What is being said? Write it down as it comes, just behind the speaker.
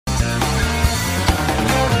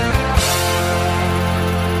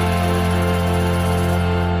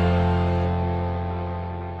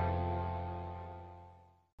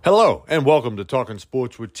Hello, and welcome to Talking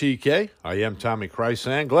Sports with TK. I am Tommy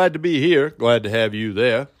Krysan. Glad to be here. Glad to have you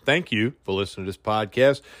there. Thank you for listening to this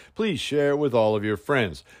podcast. Please share it with all of your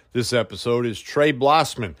friends. This episode is Trey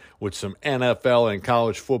Blossman with some NFL and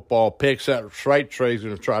college football picks. That's right, Trey's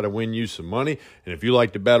going to try to win you some money. And if you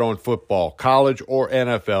like to bet on football, college or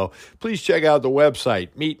NFL, please check out the website,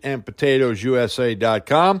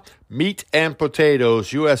 meatandpotatoesusa.com,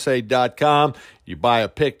 meatandpotatoesusa.com. You buy a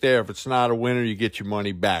pick there. If it's not a winner, you get your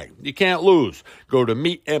money back. You can't lose. Go to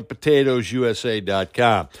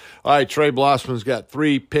meatandpotatoesusa.com. All right, Trey Blossman's got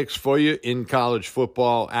 3 picks for you in college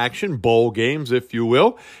football action, bowl games, if you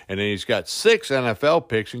will. And then he's got 6 NFL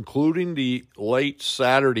picks, including the late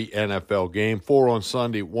Saturday NFL game, 4 on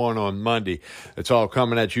Sunday, 1 on Monday. It's all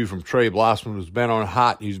coming at you from Trey Blossman, who's been on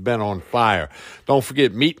hot. He's been on fire. Don't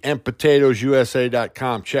forget,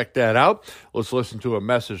 meatandpotatoesusa.com. Check that out. Let's listen to a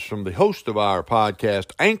message from the host of our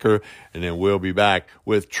podcast, Anchor, and then we'll be back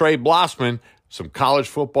with Trey Blossman, some college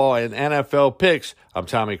football and NFL picks. I'm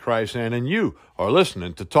Tommy Krysan, and you are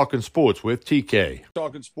listening to Talking Sports with TK.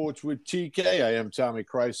 Talking Sports with TK. I am Tommy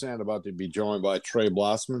Krysan, about to be joined by Trey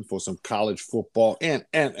Blossman for some college football and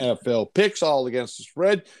NFL picks, all against the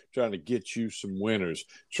spread, trying to get you some winners.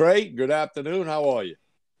 Trey, good afternoon. How are you?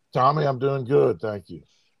 Tommy, I'm doing good. Thank you.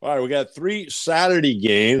 All right, we got 3 Saturday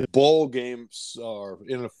games. Bowl games are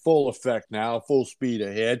in full effect now, full speed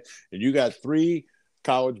ahead. And you got 3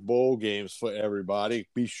 college bowl games for everybody.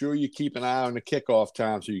 Be sure you keep an eye on the kickoff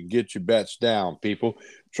time so you can get your bets down, people.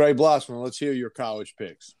 Trey Blossman, let's hear your college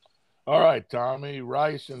picks. All right, Tommy.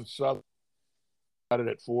 Rice and Southern started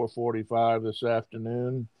at 4:45 this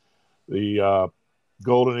afternoon. The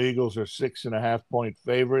Golden Eagles are 6.5-point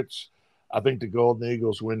favorites. I think the Golden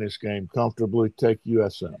Eagles win this game comfortably. Take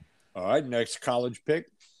USM. All right, next college pick.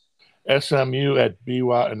 SMU at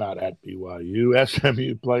BYU, not at BYU.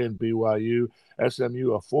 SMU playing BYU.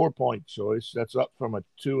 SMU a 4-point choice. That's up from a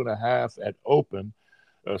 2.5 at open.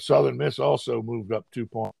 Southern Miss also moved up 2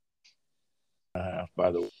 points.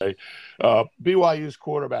 By the way, BYU's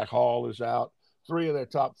quarterback Hall is out. 3 of their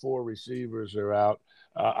top 4 receivers are out.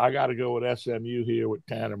 I got to go with SMU here with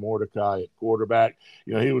Tanner Mordecai at quarterback.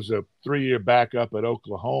 You know, he was a 3-year backup at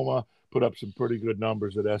Oklahoma, put up some pretty good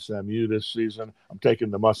numbers at SMU this season. I'm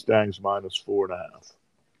taking the Mustangs -4.5.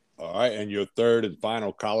 All right, and your third and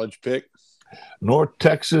final college pick? North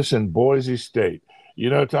Texas and Boise State. You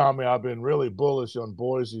know, Tommy, I've been really bullish on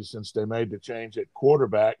Boise since they made the change at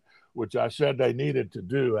quarterback, which I said they needed to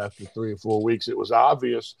do after 3 or 4 weeks. It was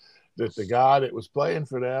obvious that the guy that was playing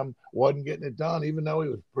for them wasn't getting it done, even though he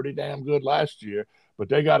was pretty damn good last year. But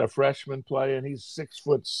they got a freshman playing. He's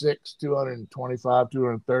 6'6", 225,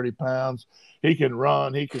 230 pounds. He can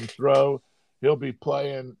run. He can throw. He'll be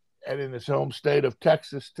playing in his home state of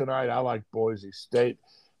Texas tonight. I like Boise State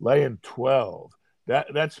laying 12.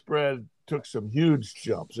 That spread took some huge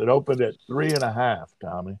jumps. It opened at 3.5,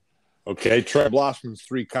 Tommy. Okay, Trey Blossman's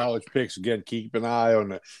 3 college picks. Again, keep an eye on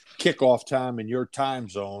the kickoff time in your time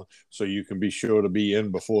zone so you can be sure to be in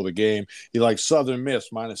before the game. He likes Southern Miss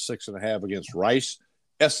 -6.5 against Rice,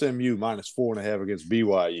 SMU -4.5 against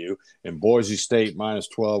BYU, and Boise State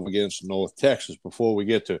 -12 against North Texas. Before we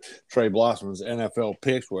get to Trey Blossman's NFL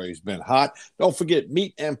picks, where he's been hot, don't forget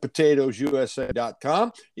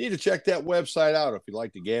meatandpotatoesusa.com. You need to check that website out if you'd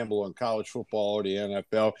like to gamble on college football or the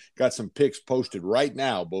NFL. Got some picks posted right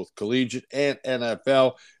now, both collegiate and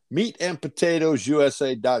NFL.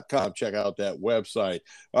 meatandpotatoesusa.com. Check out that website.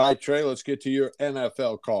 All right, Trey, let's get to your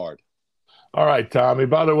NFL card. All right, Tommy.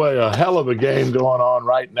 By the way, a hell of a game going on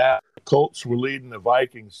right now. The Colts were leading the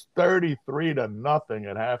Vikings 33-0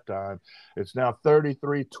 at halftime. It's now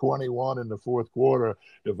 33-21 in the fourth quarter.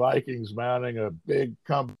 The Vikings mounting a big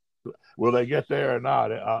comeback. Will they get there or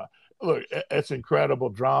not? Look, it's incredible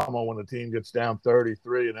drama when a team gets down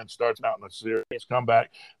 33 and then starts out in a serious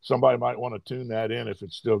comeback. Somebody might want to tune that in if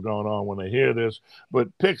it's still going on when they hear this. But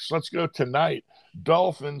picks, let's go tonight.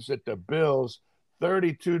 Dolphins at the Bills.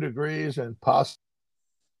 32 degrees and possible.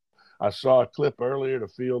 I saw a clip earlier. The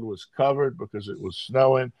field was covered because it was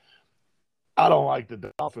snowing. I don't like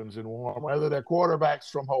the Dolphins in warm weather. Their quarterback's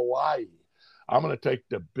from Hawaii. I'm going to take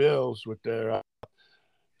the Bills with their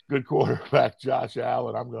good quarterback, Josh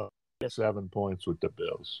Allen. I'm going to get 7 points with the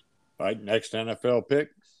Bills. All right, next NFL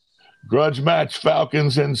pick. Grudge match,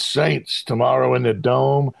 Falcons and Saints tomorrow in the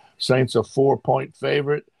Dome. Saints a 4-point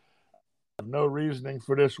favorite. No reasoning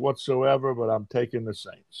for this whatsoever, but I'm taking the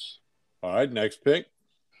Saints. All right, next pick.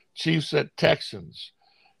 Chiefs at Texans.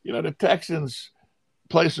 You know, the Texans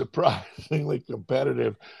play surprisingly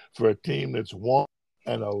competitive for a team that's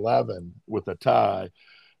 1-11 with a tie,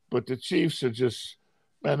 but the Chiefs are just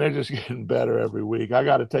Man, they're just getting better every week. I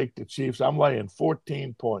got to take the Chiefs. I'm laying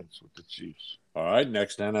 14 points with the Chiefs. All right,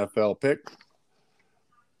 next NFL pick.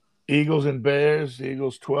 Eagles and Bears.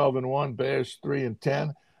 Eagles 12-1, Bears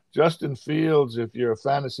 3-10. Justin Fields, if you're a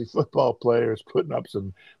fantasy football player, is putting up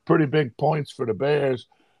some pretty big points for the Bears,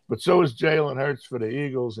 but so is Jalen Hurts for the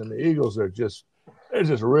Eagles, and the Eagles are just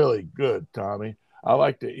really good, Tommy. I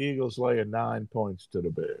like the Eagles laying 9 points to the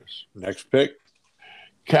Bears. Next pick.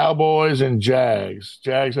 Cowboys and Jags.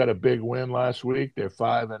 Jags had a big win last week. They're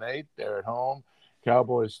 5-8. They're at home.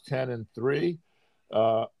 Cowboys 10-3.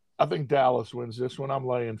 I think Dallas wins this one. I'm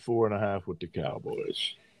laying 4.5 with the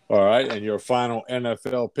Cowboys. All right, and your final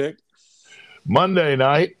NFL pick? Monday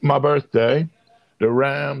night, my birthday, the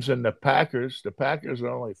Rams and the Packers. The Packers are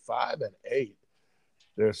only 5-8.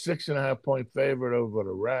 They're a 6.5-point favorite over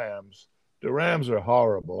the Rams. The Rams are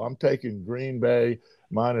horrible. I'm taking Green Bay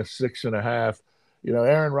minus 6.5. You know,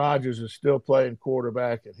 Aaron Rodgers is still playing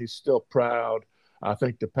quarterback, and he's still proud. I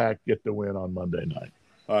think the Pack get the win on Monday night.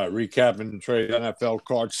 All right, recapping the trade NFL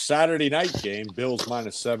cards. Saturday night game, Bills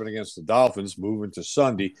 -7 against the Dolphins, moving to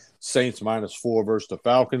Sunday. Saints -4 versus the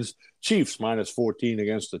Falcons. Chiefs -14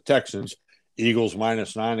 against the Texans. Eagles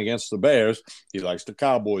 -9 against the Bears. He likes the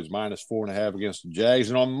Cowboys -4.5 against the Jags.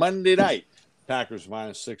 And on Monday night, Packers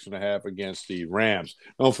 -6.5 against the Rams.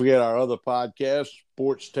 Don't forget our other podcast,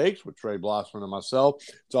 Sports Takes, with Trey Blossman and myself.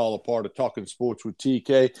 It's all a part of Talking Sports with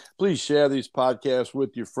TK. Please share these podcasts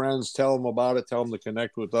with your friends. Tell them about it. Tell them to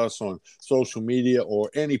connect with us on social media or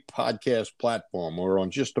any podcast platform. We're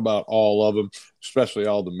on just about all of them, especially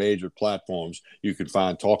all the major platforms. You can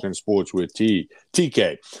find Talking Sports with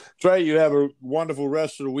TK. Trey, you have a wonderful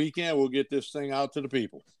rest of the weekend. We'll get this thing out to the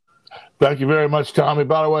people. Thank you very much, Tommy.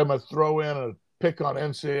 By the way, I'm going to throw in a pick on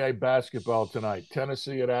NCAA basketball tonight.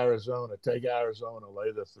 Tennessee at Arizona. Take Arizona,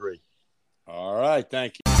 lay the 3. All right.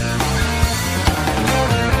 Thank you.